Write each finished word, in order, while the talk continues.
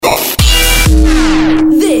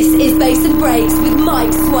Breaks with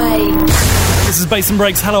Mike Sway. This is Bass and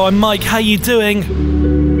Breaks. Hello, I'm Mike. How you doing?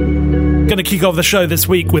 Gonna kick off the show this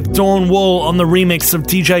week with Dawn Wall on the remix of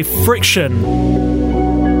DJ Friction.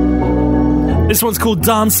 This one's called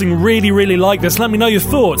Dancing. Really like this. Let me know your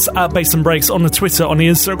thoughts at Bass and Breaks on the Twitter, on the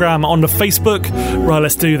Instagram, on the Facebook. Right,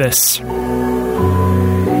 let's do this. 7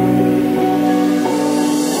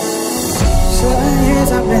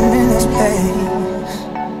 years I've been in this place.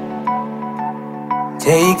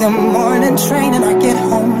 Take the morning train and I get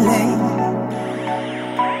home late.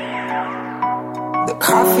 The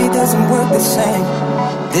coffee doesn't work the same.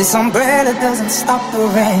 This umbrella doesn't stop the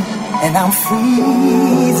rain. And I'm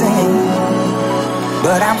freezing,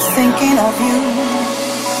 but I'm thinking of you.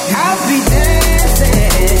 I'll be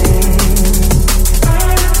dancing.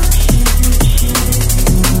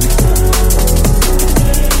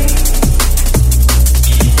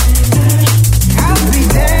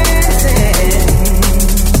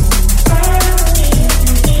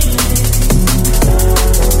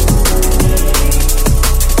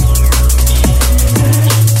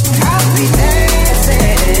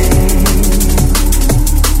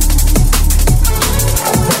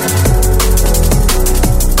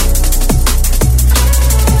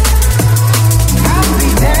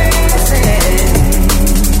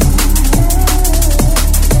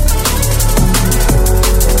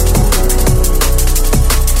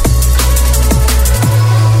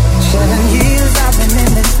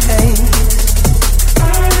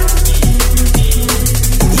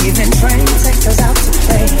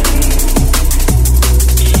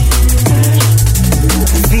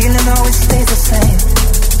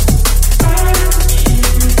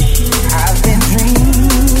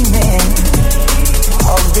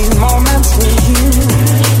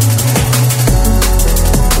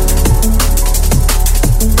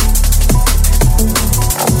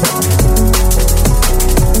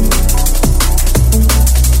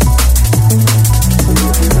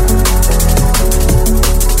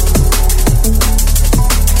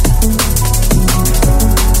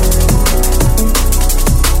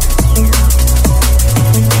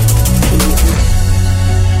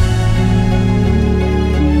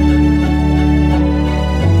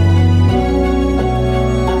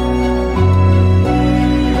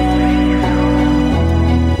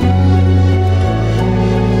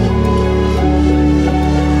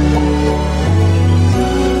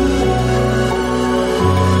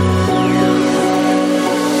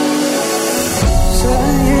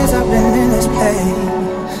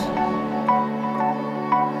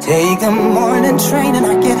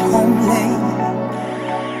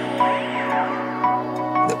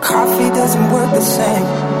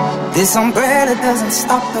 This umbrella doesn't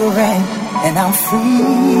stop the rain. And I'm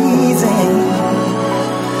freezing,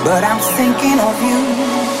 but I'm thinking of you.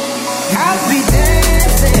 I'll be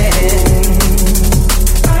dancing.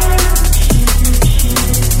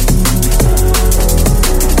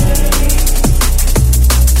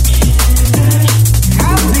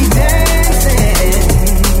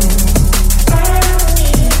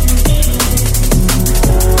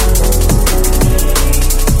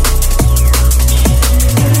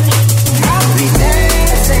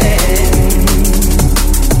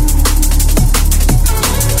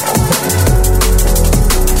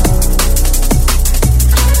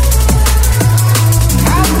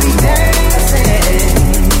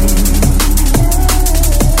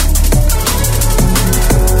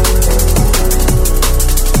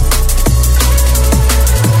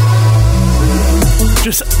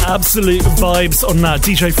 Absolute vibes on that.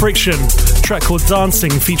 DJ Friction, track called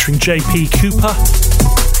Dancing featuring JP Cooper.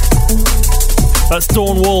 That's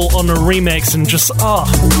Dawn Wall on a remix, and just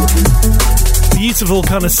beautiful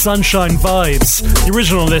kind of sunshine vibes. The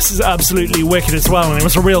original of this is absolutely wicked as well, and it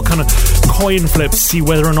was a real kind of coin flip to see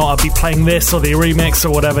whether or not I'd be playing this or the remix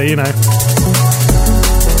or whatever, you know.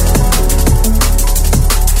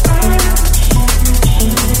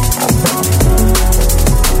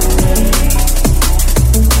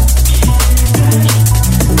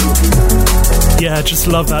 Yeah, just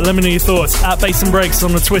love that. Let me know your thoughts at Bass and Breaks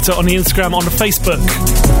on the Twitter, on the Instagram, on the Facebook.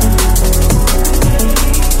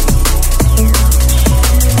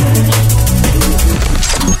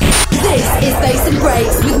 This is Bass and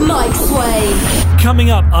Breaks with Mike Sway. Coming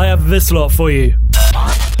up, I have this lot for you.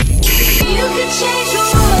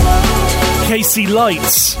 KC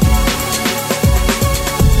Lights.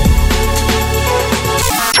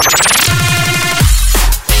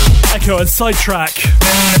 Echo and Sidetrack.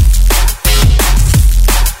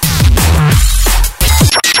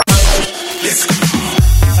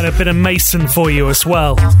 And a bit of Mason for you as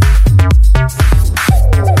well.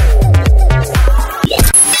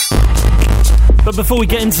 But before we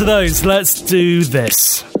get into those, let's do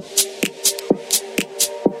this.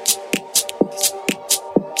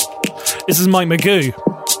 This is Mike Magoo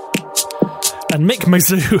and Mick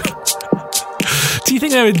Mizzou. Do you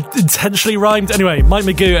think they were intentionally rhymed? Anyway, Mike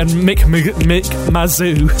Magoo and Mick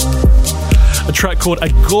Mizzou. A track called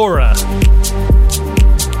Agora.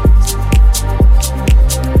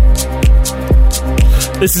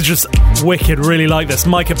 This is just wicked, really like this.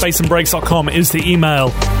 Mike@bassandbreaks.com is the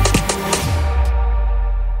email.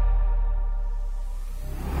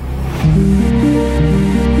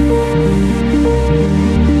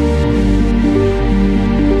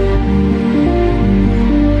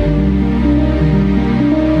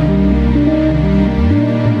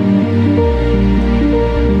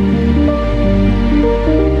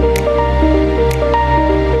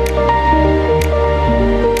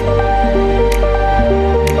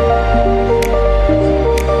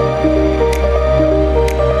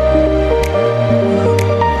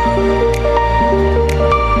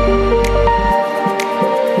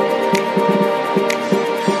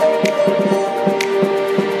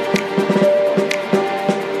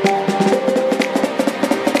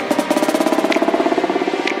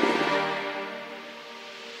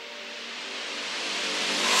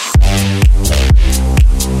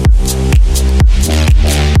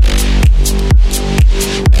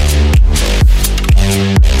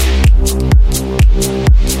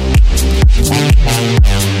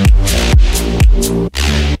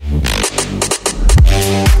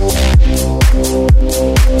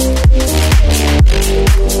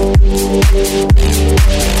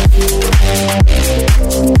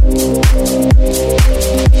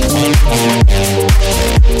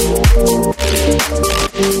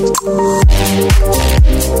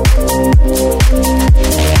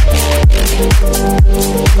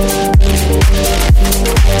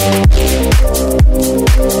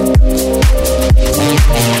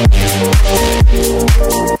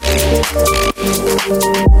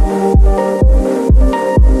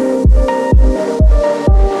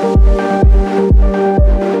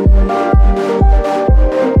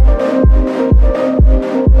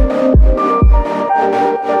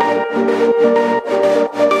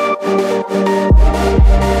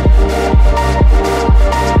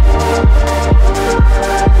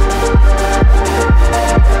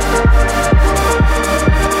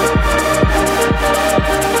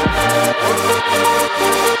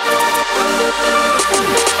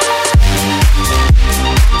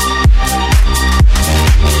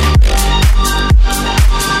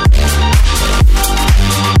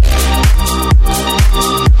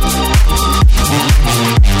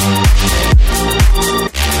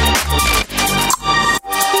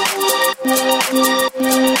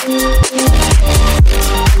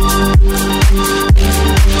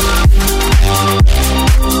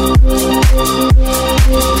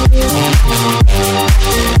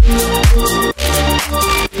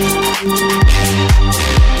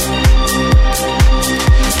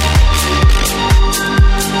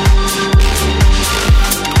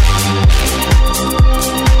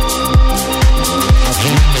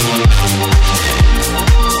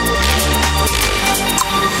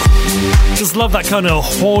 Love that kind of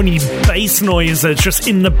horny bass noise that's just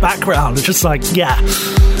in the background. It's just like, yeah.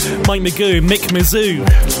 Mike Magoo, Mick Mizzou.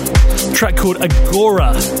 Track called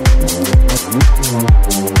Agora.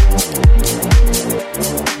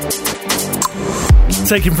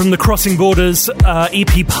 Taken from the Crossing Borders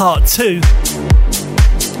EP Part 2.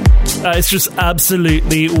 It's just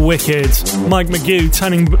absolutely wicked. Mike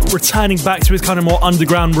Magoo returning back to his kind of more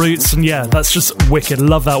underground roots, and yeah, that's just wicked.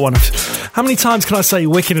 Love that one. How many times can I say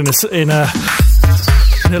wicked in a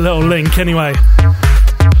little link? Anyway,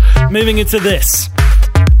 moving into this,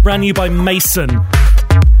 brand new by Mason.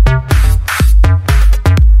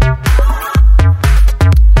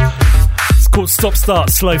 It's called Stop,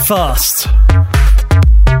 Start, Slow, Fast.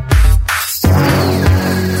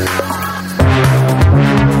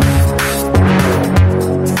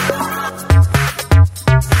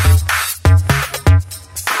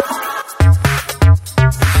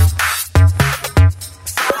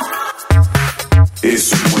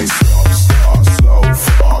 Stop,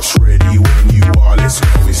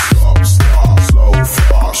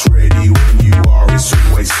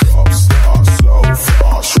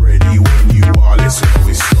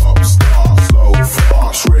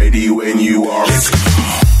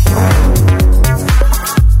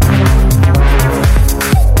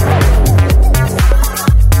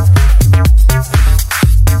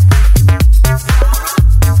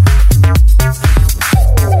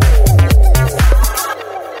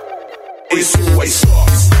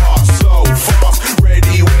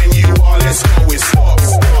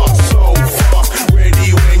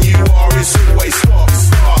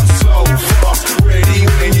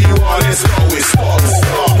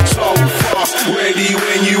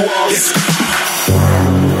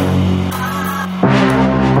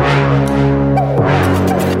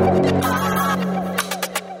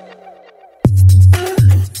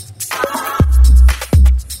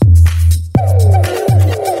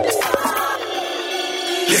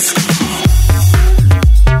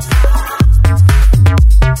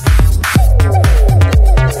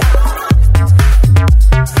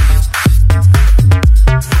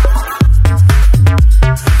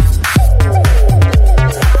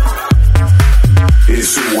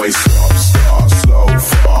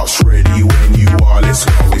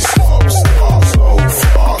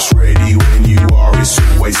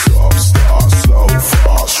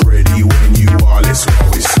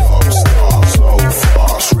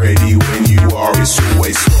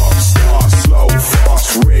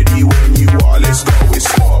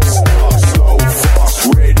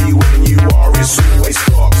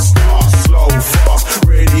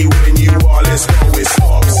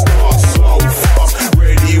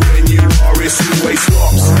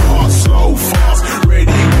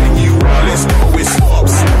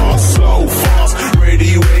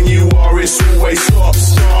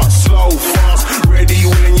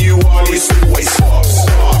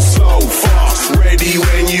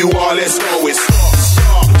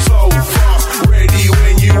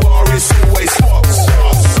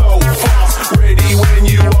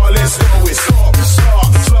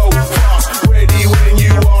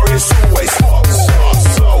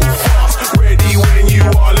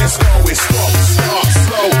 stop, start,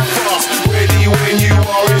 slow, fast. Ready when you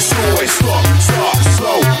are, it's always stop, start,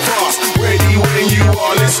 slow, fast. Ready when you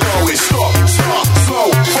are, let's go. It's stop, start,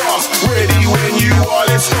 slow, fast. Ready when you are,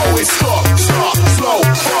 let's go. It's stop, start, slow,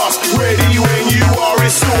 fast. Ready when you are,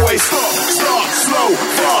 it's always stop, start, slow,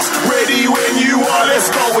 fast. Ready when you are, let's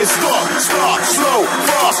go. It's stop, start, slow,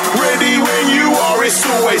 fast. Ready when you are, it's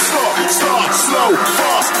always stop, start, slow,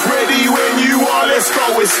 fast. Ready when you are, let's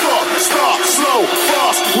go. It's stop, start, slow,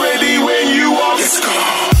 fast. Ready when you are, let's go.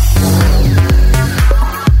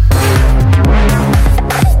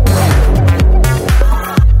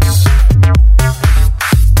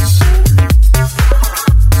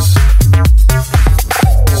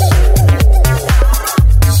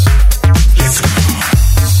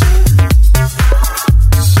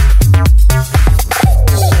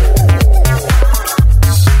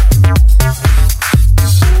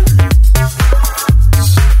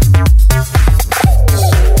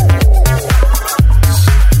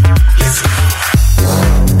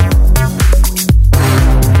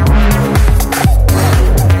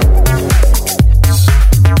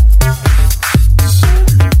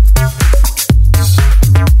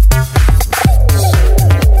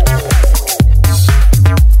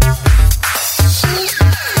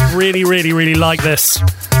 Really like this.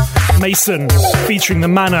 Mason featuring The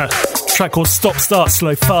Manor, track called Stop, Start,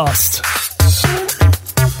 Slow, Fast.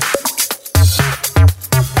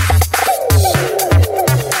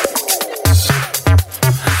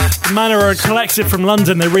 The Manor are a collective from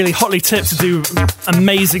London. They're really hotly tipped to do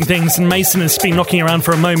amazing things, and Mason has been knocking around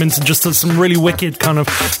for a moment and just does some really wicked kind of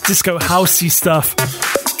disco housey stuff.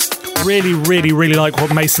 Really like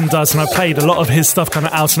what Mason does, and I played a lot of his stuff kind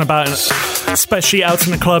of out and about, and especially out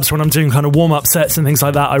in the clubs when I'm doing kind of warm-up sets and things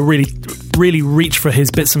like that. I really reach for his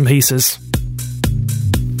bits and pieces.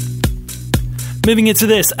 Moving into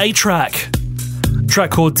this, A-Track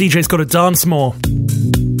called DJ's Gotta Dance More,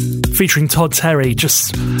 featuring Todd Terry.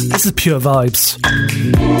 This is pure vibes.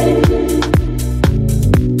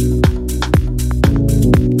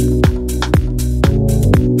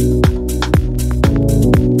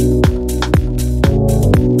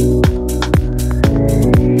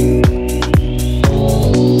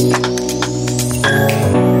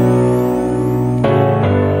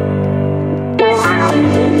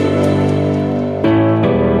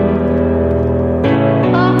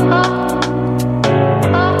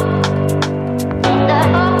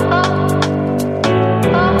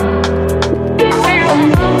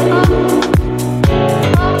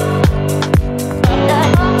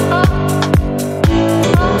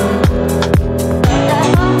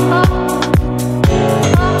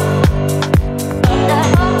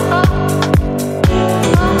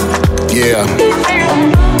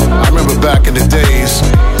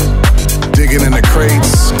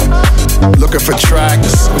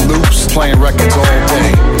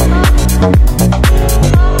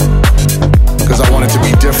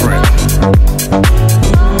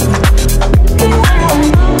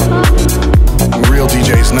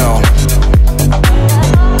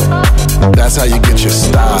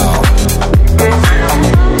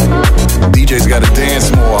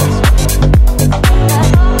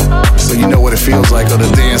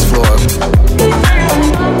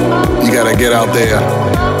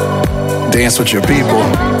 With your people,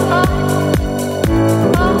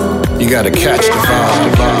 you gotta catch the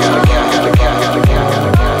vibe.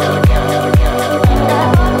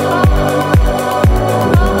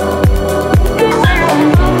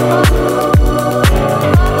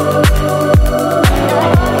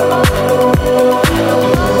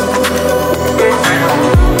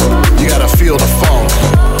 You gotta feel the funk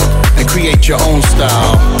and create your own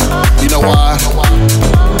style. You know why?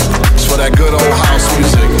 It's for that good old house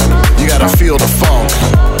music. You gotta feel the funk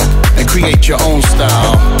and create your own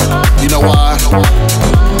style. You know why?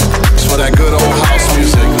 It's for that good old house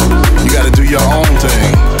music. You gotta do your own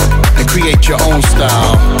thing and create your own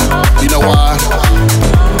style. You know why?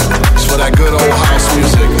 It's for that good old house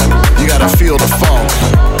music. You gotta feel the funk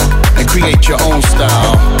and create your own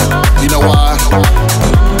style. You know why?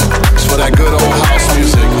 It's for that good old house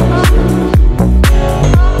music.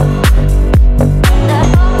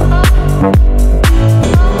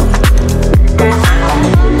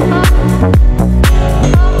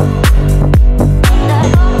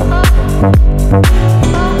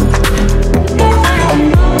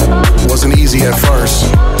 At first,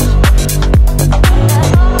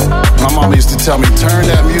 my mama used to tell me, turn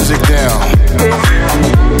that music down.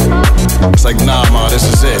 It's like, nah, ma, this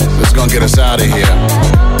is it. This is gonna get us out of here.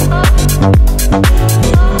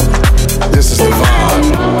 This is the vibe.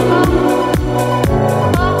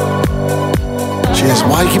 She asked,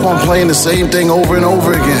 why you keep on playing the same thing over and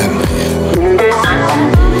over again?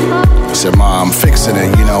 I'm fixing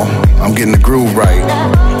it, you know. I'm getting the groove right.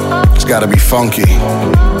 It's gotta be funky.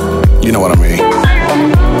 You know what I mean.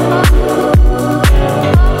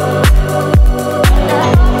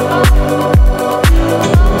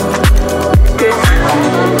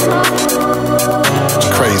 It's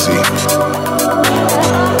crazy.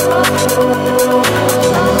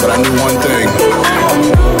 But I knew one thing.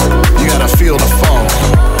 You gotta feel the funk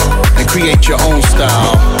and create your own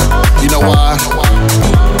style. You know why?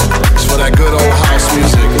 It's for that good old house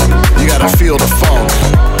music. You gotta feel the funk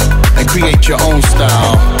and create your own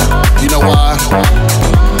style. You know why?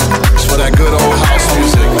 It's for that good old house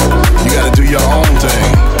music. You gotta do your own thing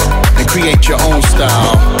and create your own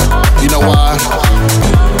style. You know why?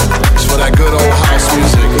 It's for that good old house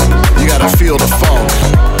music. You gotta feel the funk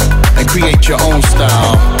and create your own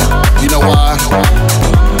style. You know why?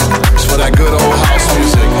 It's for that good old house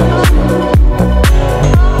music.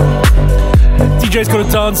 DJ's got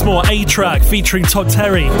a Dance More A-Track featuring Todd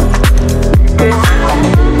Terry.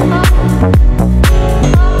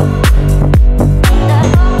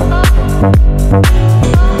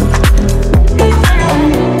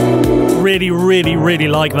 Really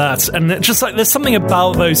like that. And it's just like there's something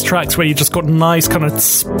about those tracks where you just got nice kind of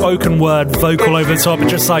spoken word vocal over the top.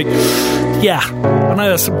 It's just like, yeah, I know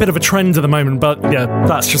that's a bit of a trend at the moment, but yeah,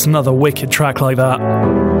 that's just another wicked track like that.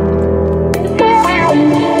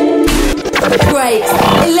 Breaks,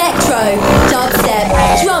 electro,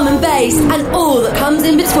 dubstep, drum and bass, and all that comes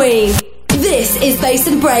in between. This is Bass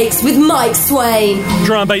and Breaks with Mike Swain.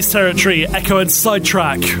 Drum and bass territory, Echo and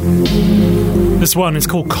Sidetrack. This one is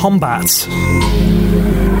called Combat.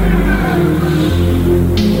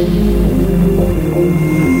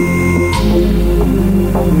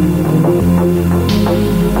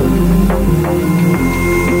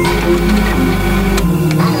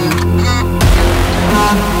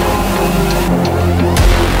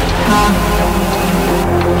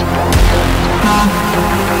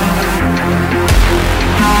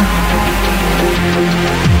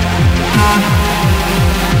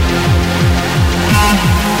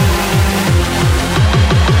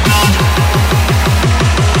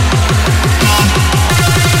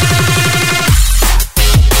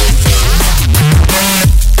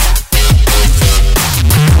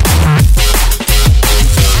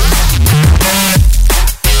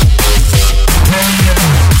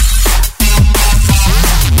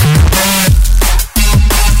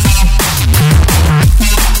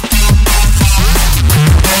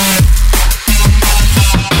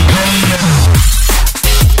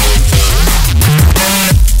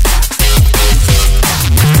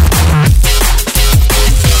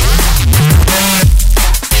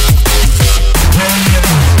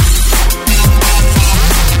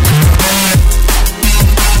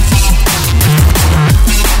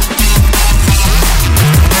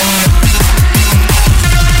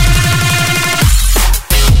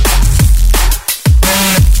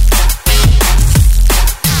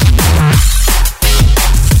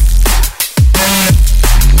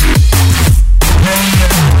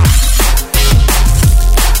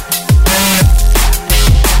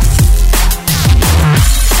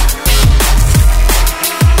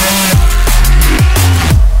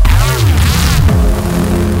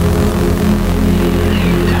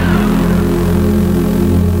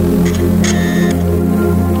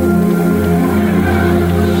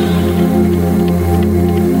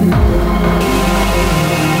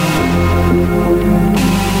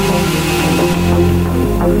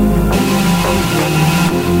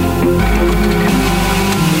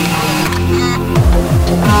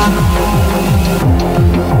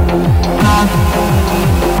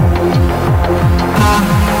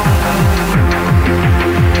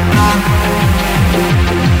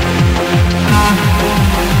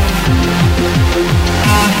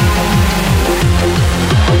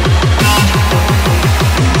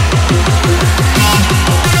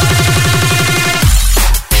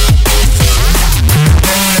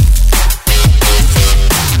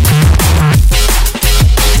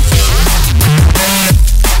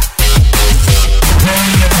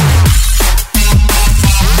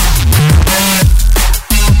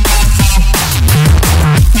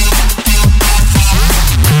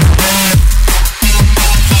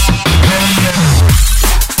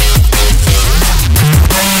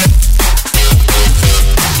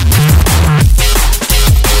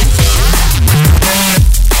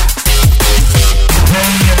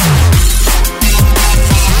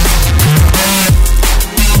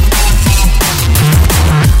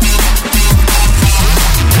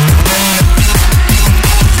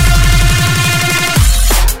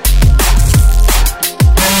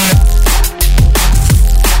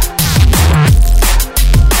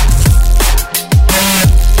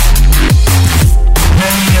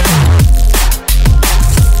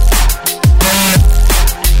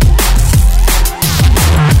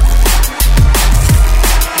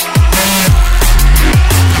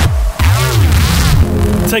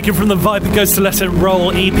 taken from the Viper Goes to Let It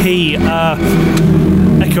Roll EP,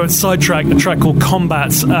 Echo and Sidetrack, a track called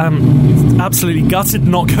Combat. Absolutely gutted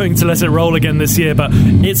not going to Let It Roll again this year, but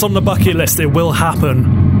it's on the bucket list. It will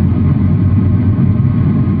happen.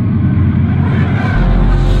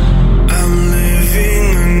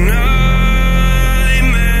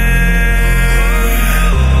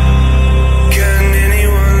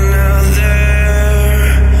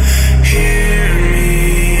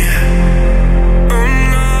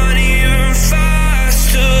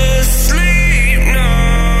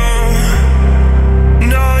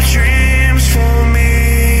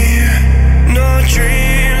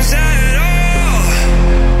 Dreams at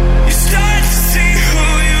all. You start to see who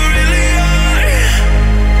you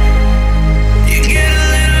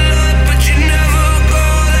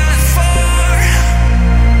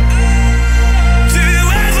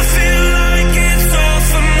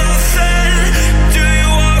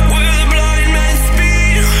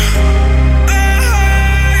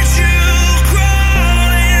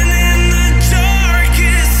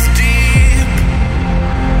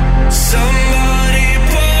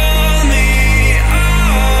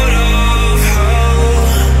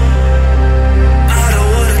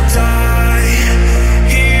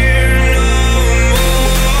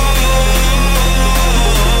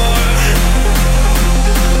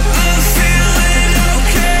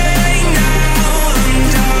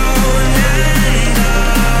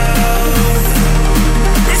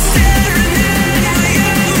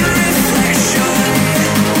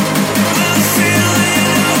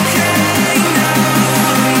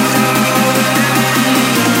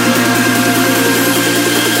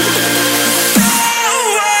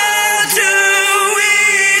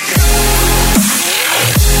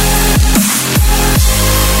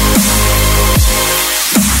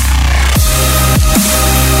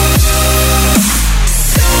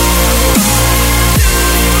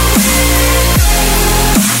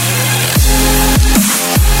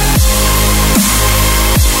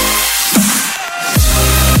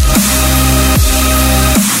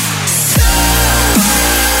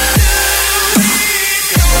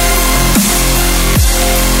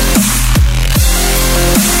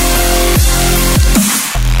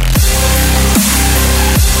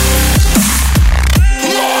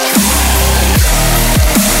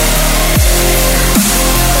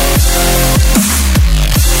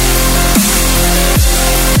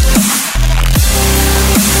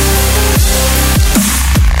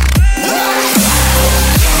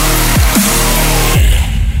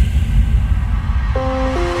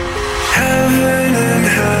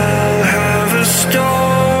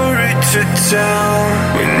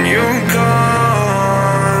down when you're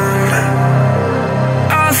gone.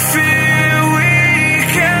 I fear we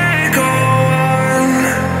can't go on.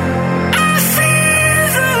 I fear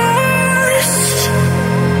the worst.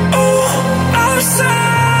 Oh,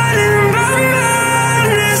 outside in my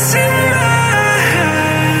madness in my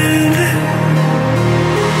head,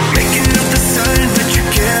 making up the sign that you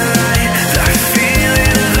can't lie. That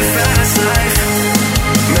feeling of the fast life.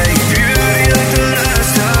 Make beauty like the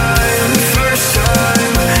last time, first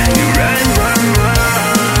time you read my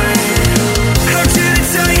mind. How did it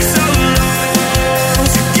take so long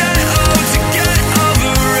to get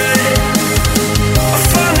over it? I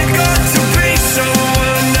finally got to be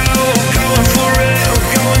someone now. I'm going for it, I'm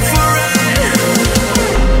going for it.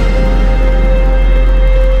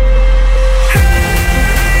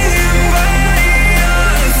 Hanging by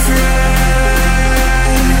a thread,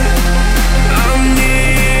 I'm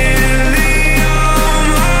nearly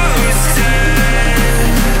almost dead.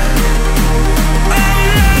 I'm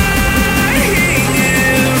lying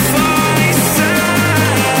if I said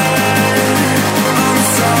I'm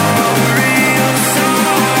sorry, I'm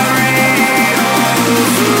sorry.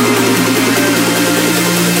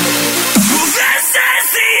 Well, this is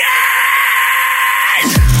the end.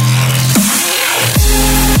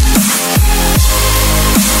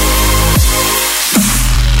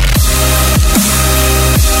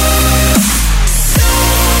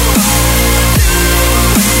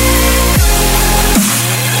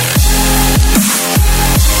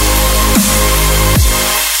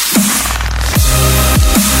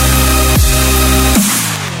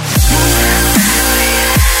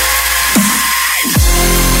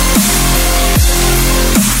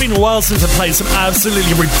 It's been a while since I played some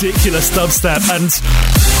absolutely ridiculous dubstep, and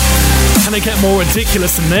can it get more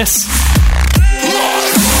ridiculous than this?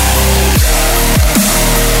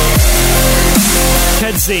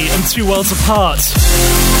 Kedzie and Two Worlds Apart.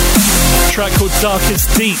 A track called Darkest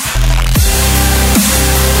Deep.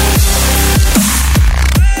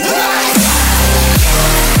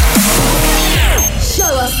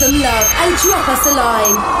 Show us the some love and drop us a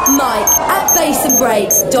line.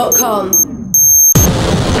 Mike@bassandbreaks.com.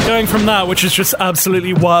 Going from that, which is just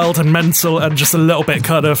absolutely wild and mental and just a little bit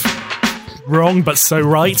kind of wrong but so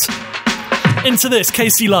right, into this,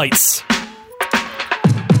 Casey Lights.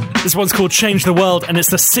 This one's called Change the World, and it's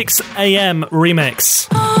the 6 a.m. remix.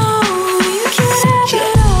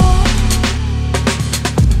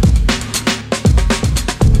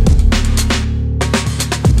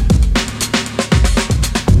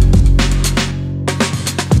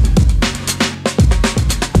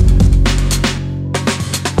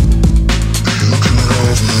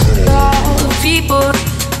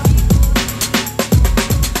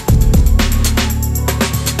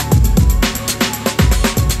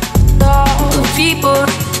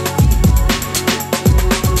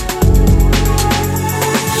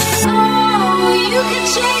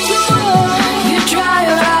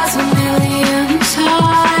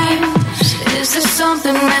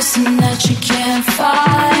 That you can't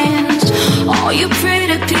find. All your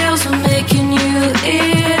pretty pills are making you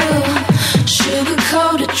ill.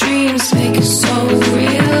 Sugar-coated dreams make it so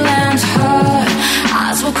real. And her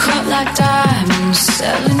eyes will cut like diamonds,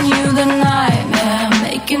 selling you the nightmare,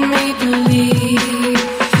 making me believe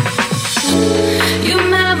your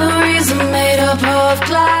memories are made up of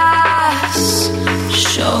glass,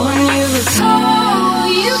 showing you the power.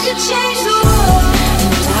 You can change the world,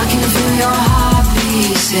 and I can feel your heart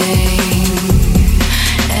beating.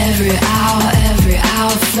 Every hour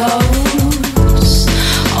flows,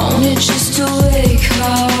 only just to wake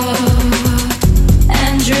up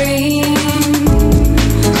and dream.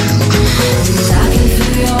 And I can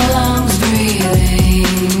feel your lungs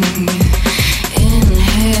breathing.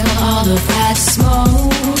 Inhale all of that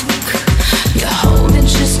smoke. You're holding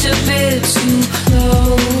just a bit too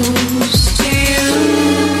close to you.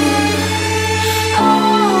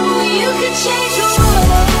 Oh, you can change the world.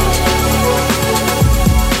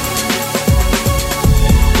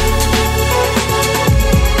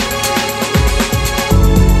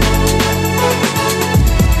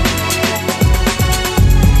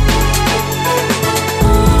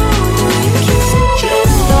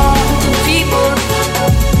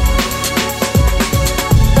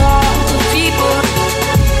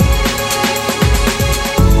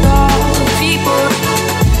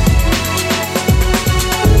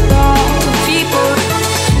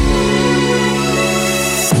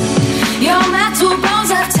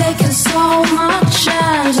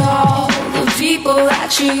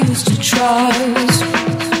 That you used to trust.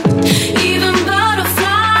 Even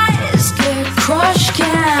butterflies get crushed.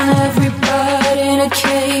 Can every bird in a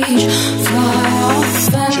cage fly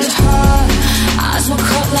off? And her eyes were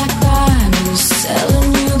cut like diamonds,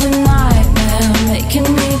 selling you the nightmare, making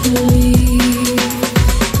me believe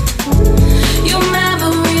your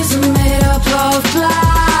memories are made up of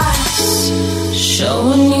glass,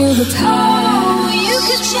 showing you the power. You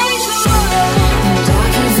could change the world, and I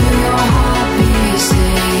can feel your heart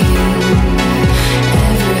beating.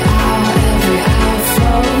 Every hour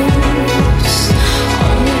flows,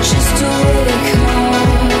 only just to wake up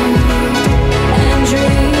and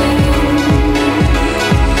dream.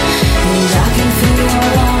 And I can feel your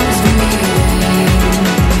lungs breathing.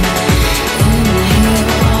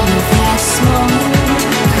 Inhale all of that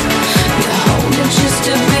smoke. You're holding just a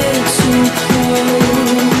bit too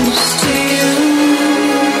close to you.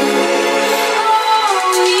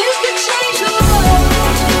 Oh, you could change the world.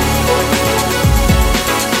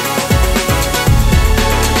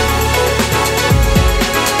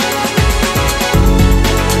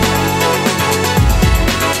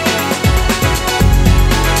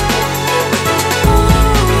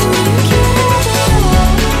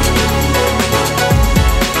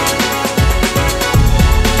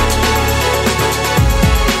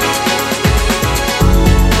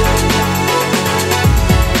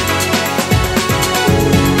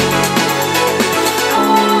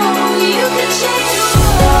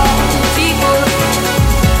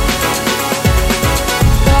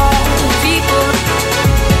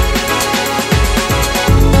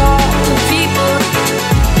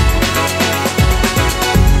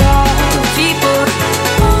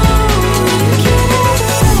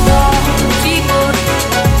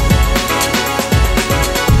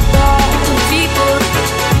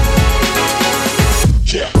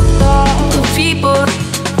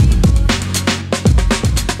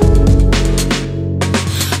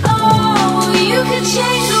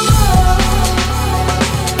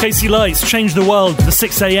 Casey Lights, Change the World, the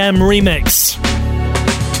 6 a.m. remix.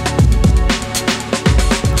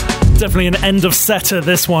 Definitely an end of setter,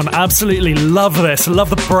 this one. Absolutely love this. Love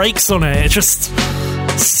the breaks on it. It's just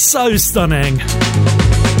so stunning.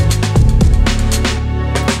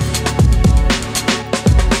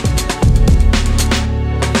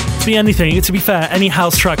 Be anything. To be fair, any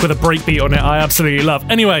house track with a breakbeat on it, I absolutely love.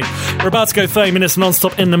 Anyway, we're about to go 30 minutes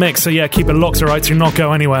non-stop in the mix, so yeah, keep it locked, alright? Do not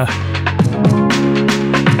go anywhere.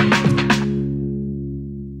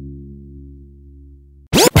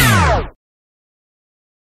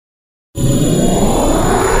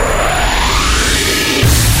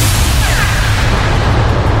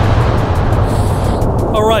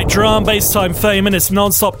 Drum bass time, 30 minutes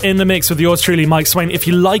non-stop in the mix with yours truly, Mike Swain. If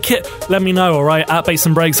you like it, let me know, alright? At Bass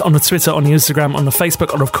and Breaks on the Twitter, on the Instagram, on the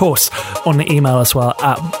Facebook, and of course on the email as well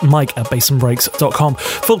at mike@bassandbreaks.com.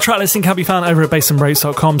 Full track listing can be found over at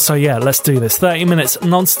bassandbreaks.com. So yeah, let's do this. 30 minutes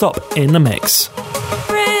non-stop in the mix.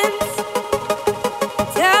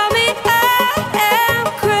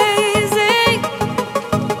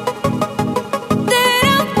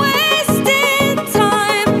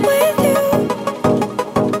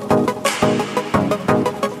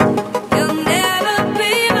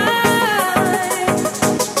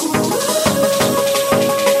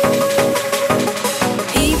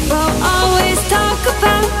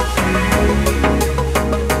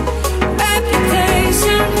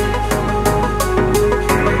 Reputation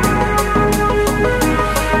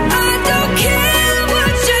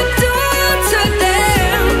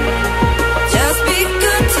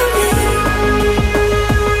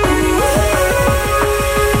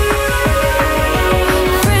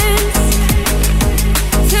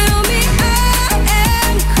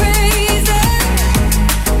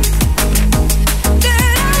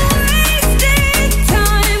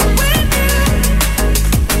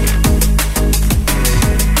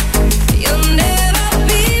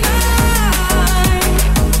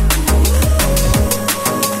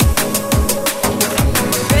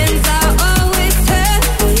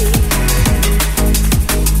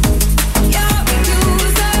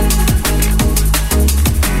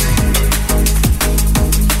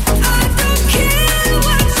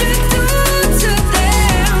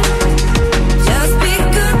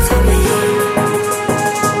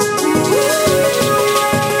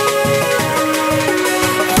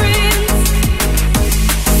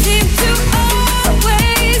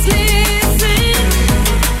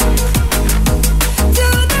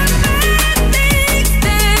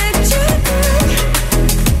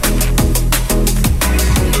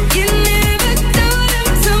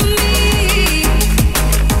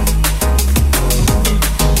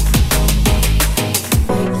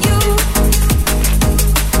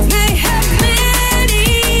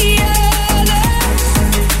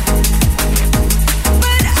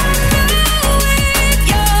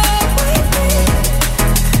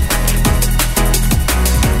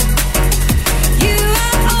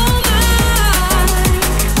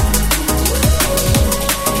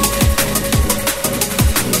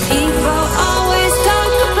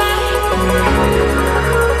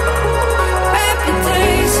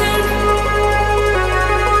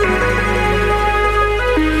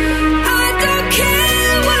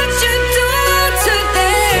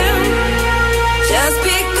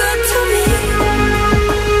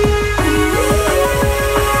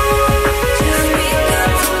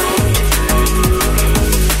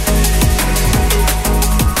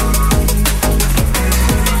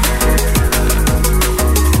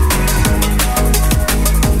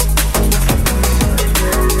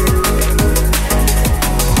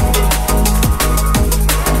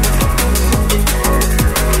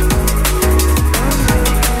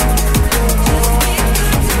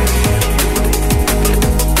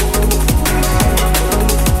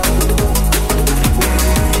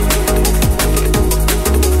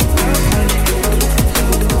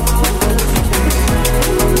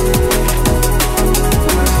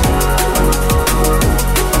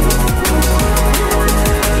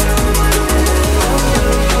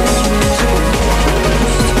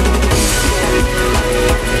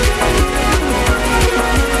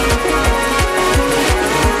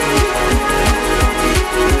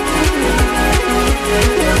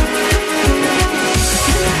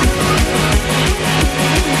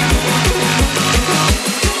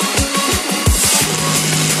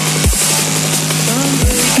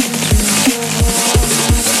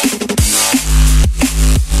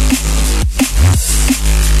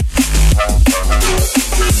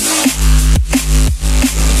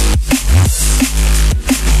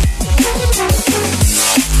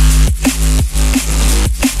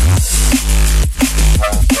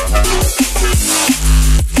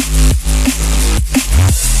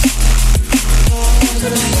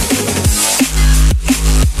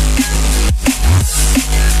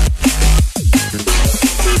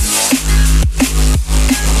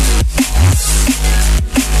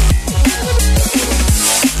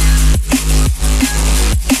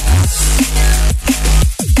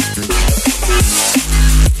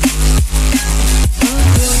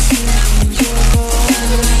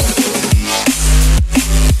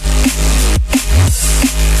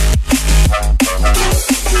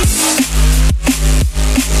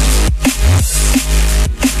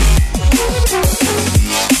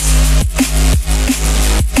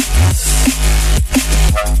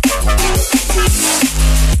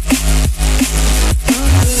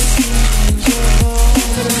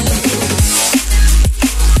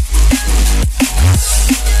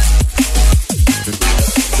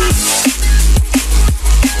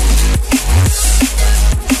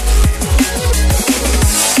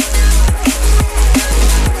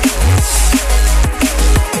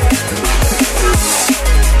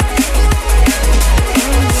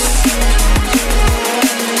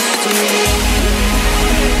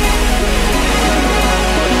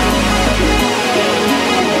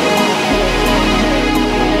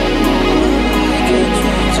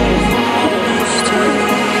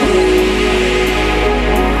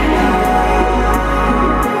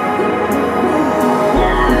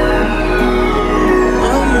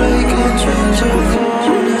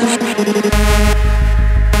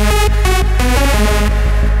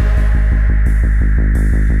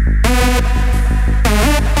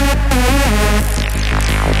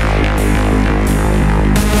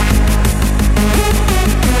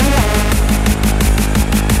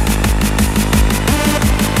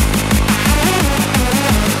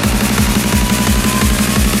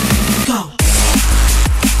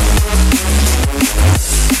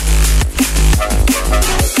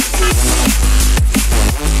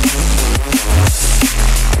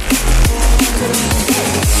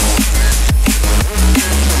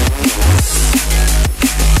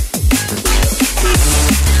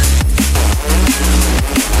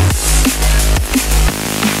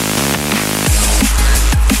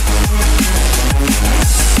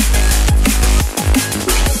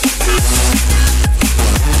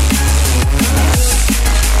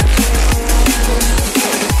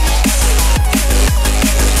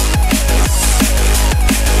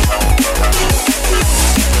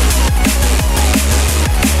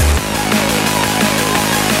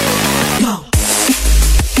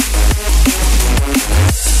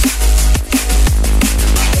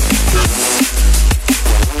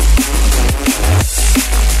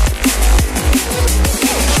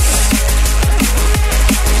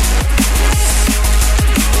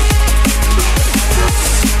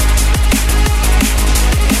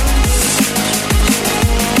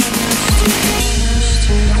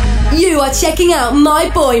You are checking out my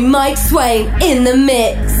boy Mike Swain in the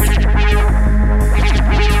mix.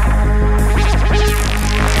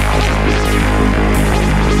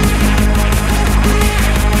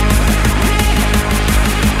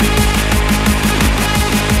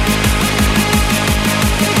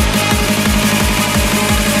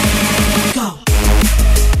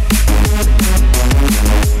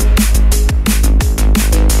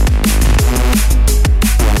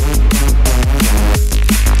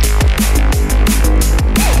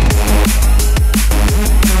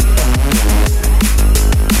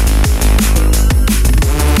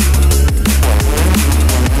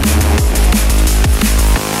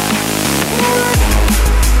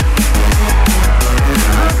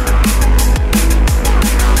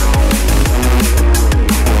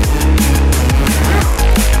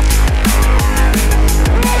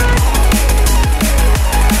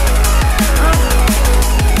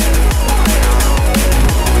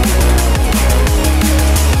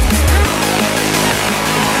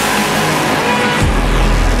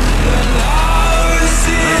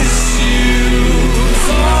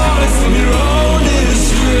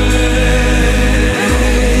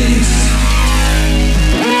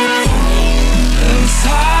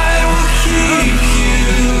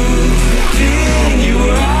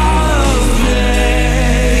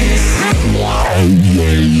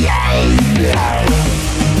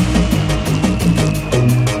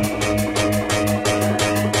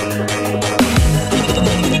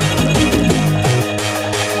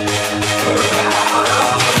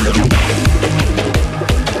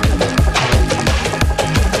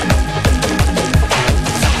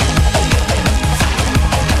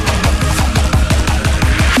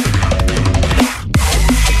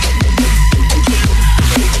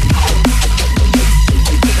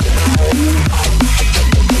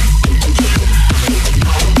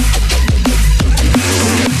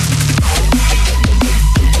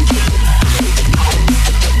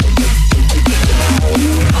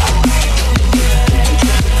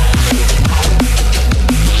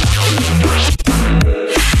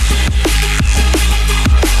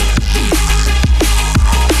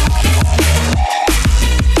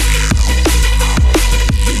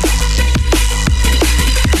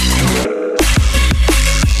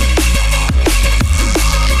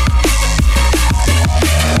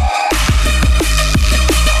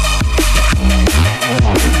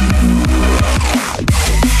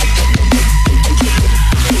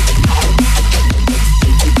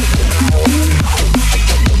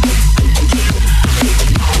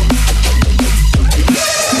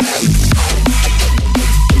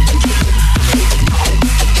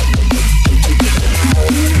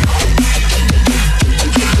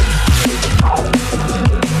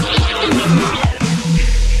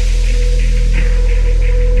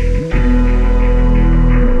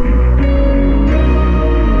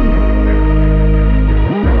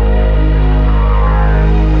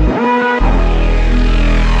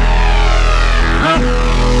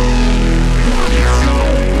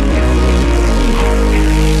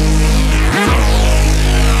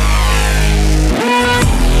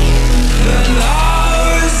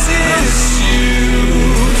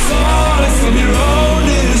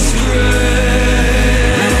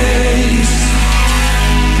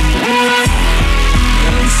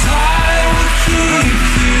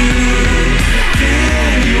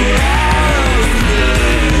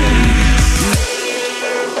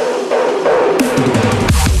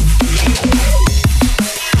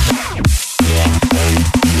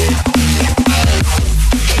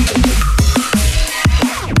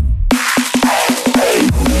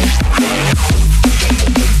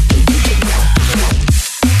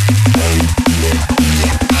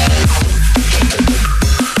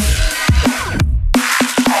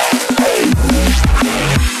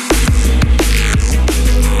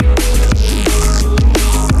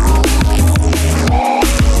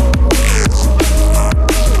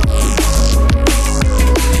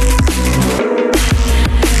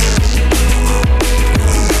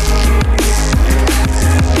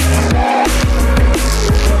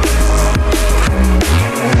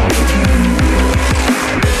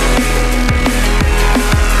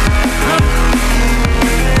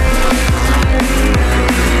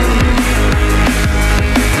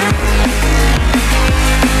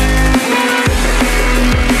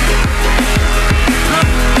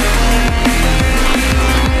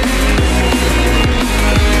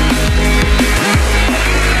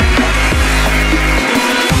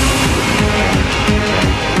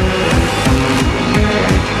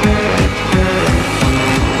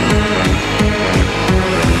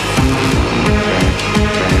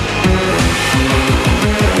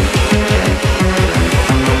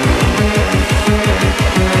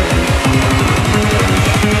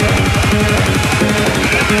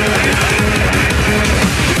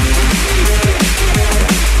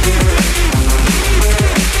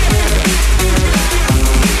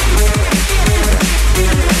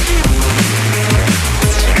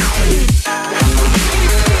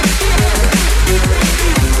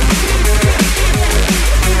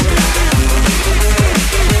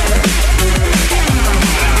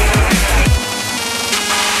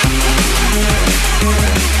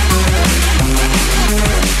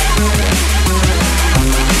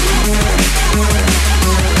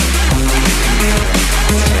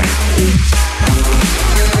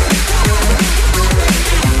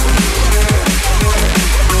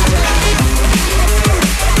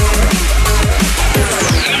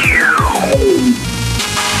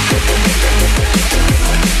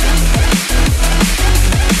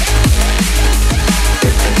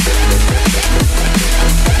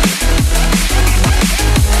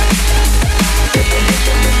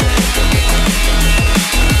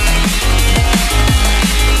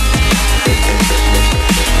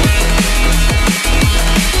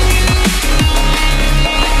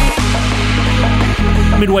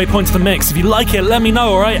 midway point of the mix. If you like it, let me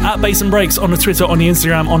know, alright? At Bass and Breaks on the Twitter, on the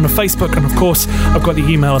Instagram, on the Facebook, and of course, I've got the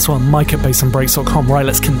email as well, mike@bassandbreaks.com. Right,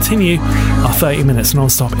 let's continue our 30 minutes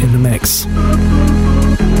non-stop in the mix.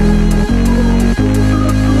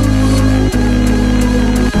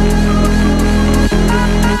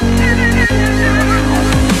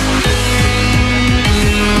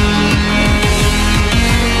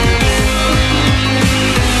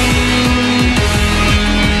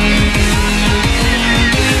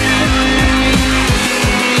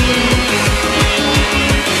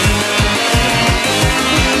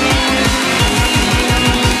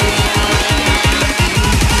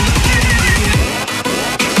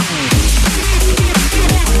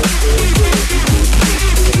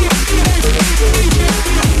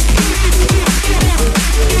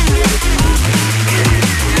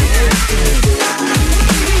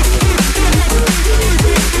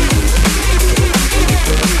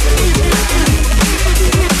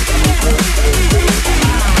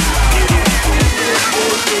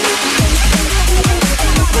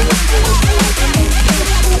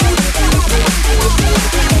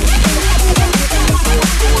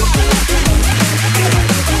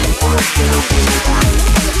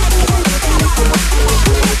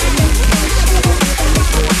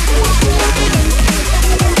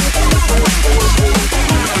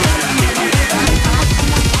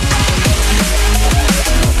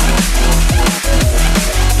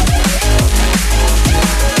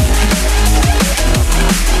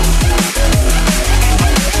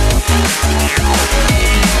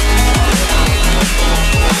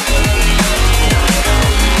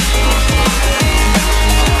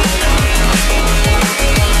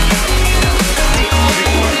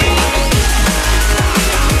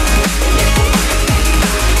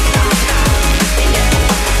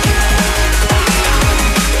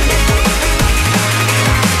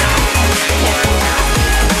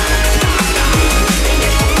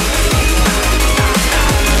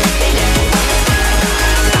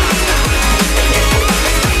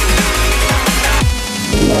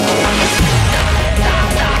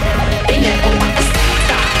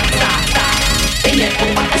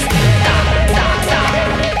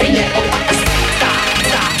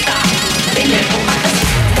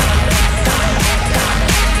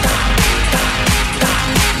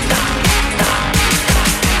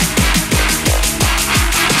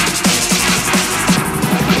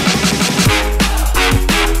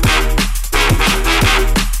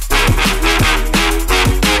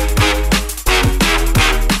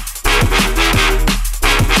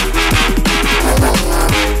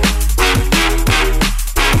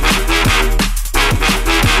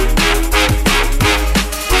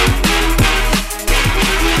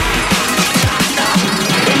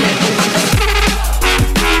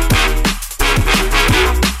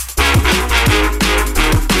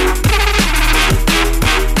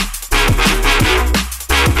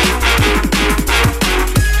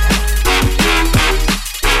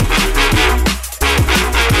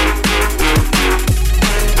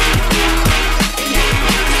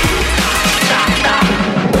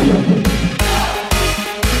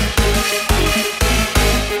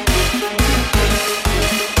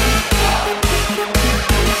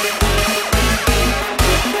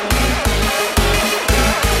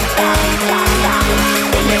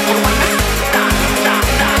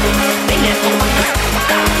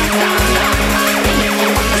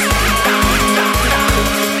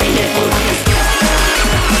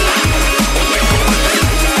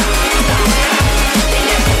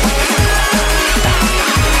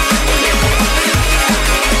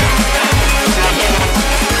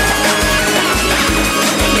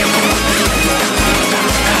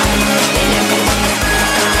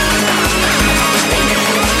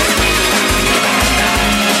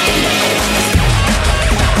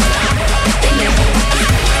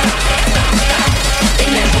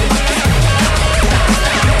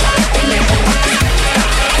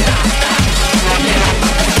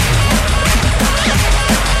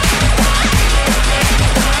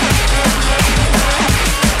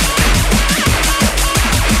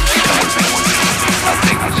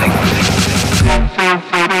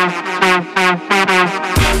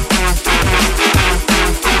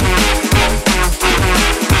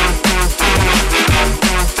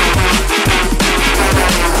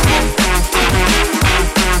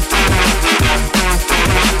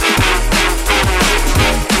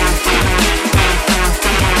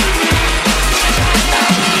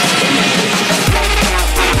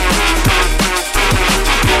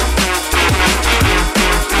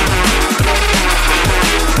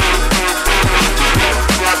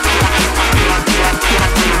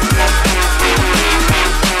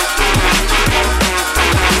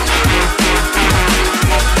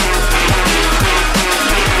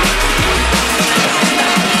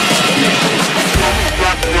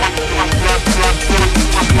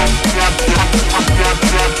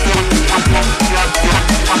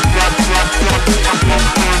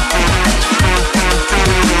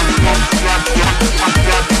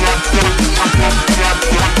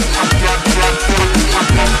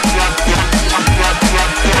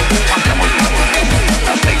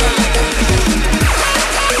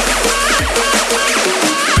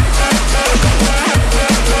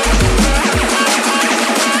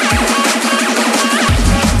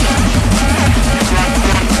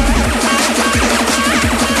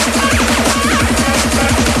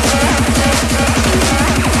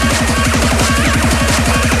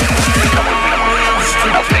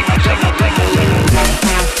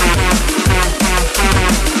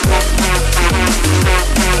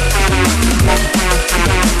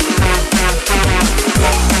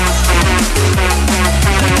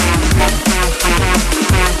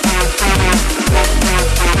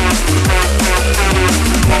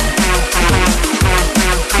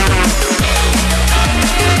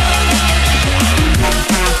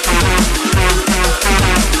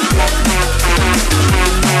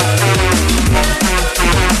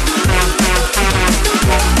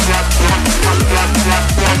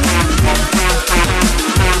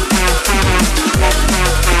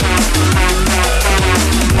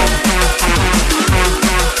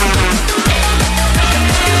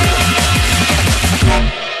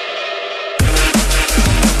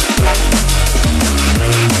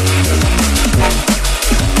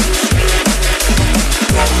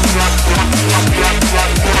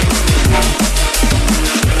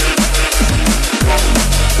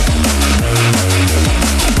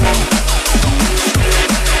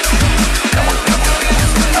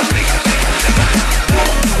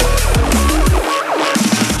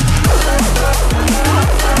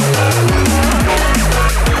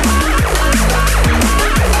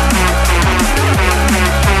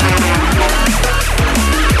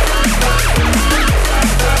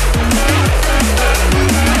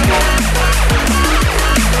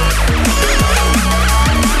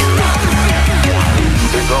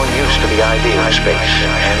 space,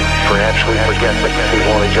 and perhaps we forget that we've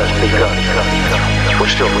only just begun. We're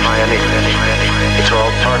still pioneers. It's all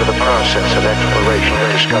part of the process of exploration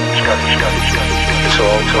and discovery. It's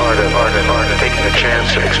all part of taking a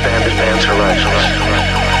chance of expanded man's horizons.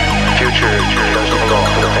 The future doesn't belong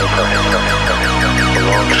to the thinker. It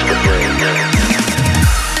belongs to the brave.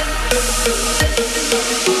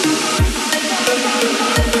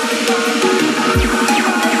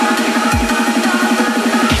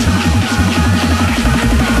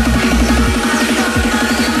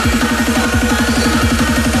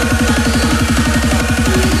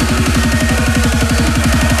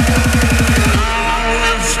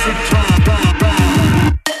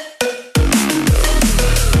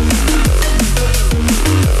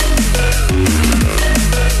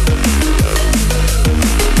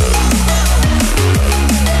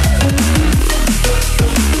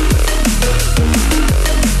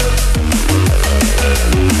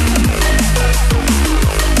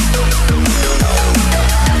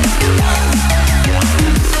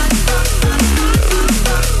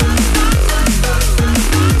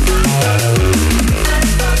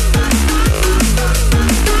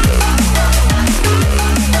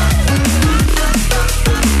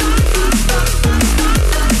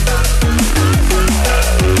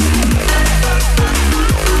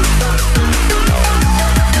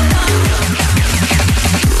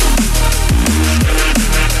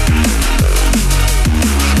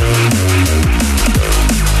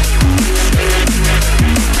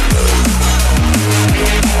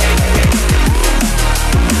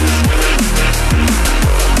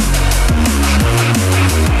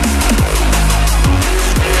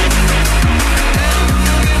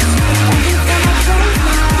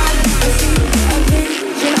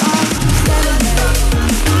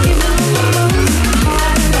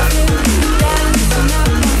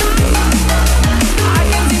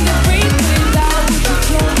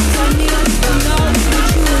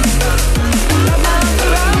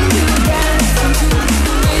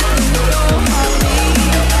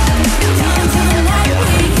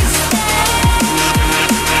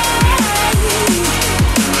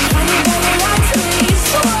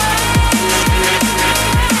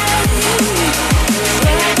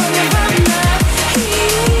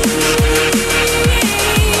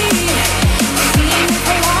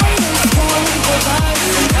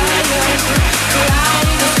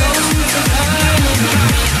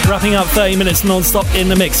 Wrapping up 30 minutes non-stop in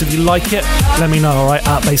the mix. If you like it, let me know, alright,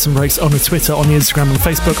 at Bass and Breaks on the Twitter, on the Instagram and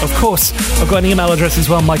Facebook. Of course, I've got an email address as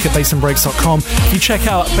well, mike@bassandbreaks.com. If you check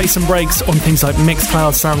out Bass and Breaks on things like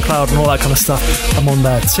Mixcloud, Soundcloud and all that kind of stuff, I'm on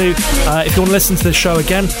there too. If you want to listen to this show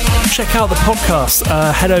again, check out the podcast.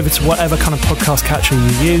 Head over to whatever kind of podcast catcher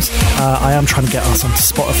you use. I am trying to get us onto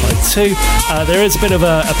Spotify too. There is a bit of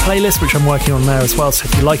a playlist which I'm working on there as well, so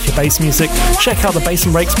if you like your bass music, check out the Bass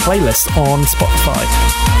and Breaks playlist on Spotify.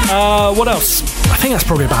 What else? I think that's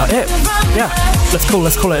probably about it. Yeah, let's call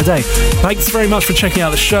it a day. Thanks very much for checking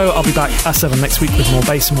out the show. I'll be back at 7 next week with more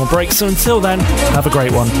bass and more breaks. So until then, have a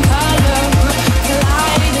great one.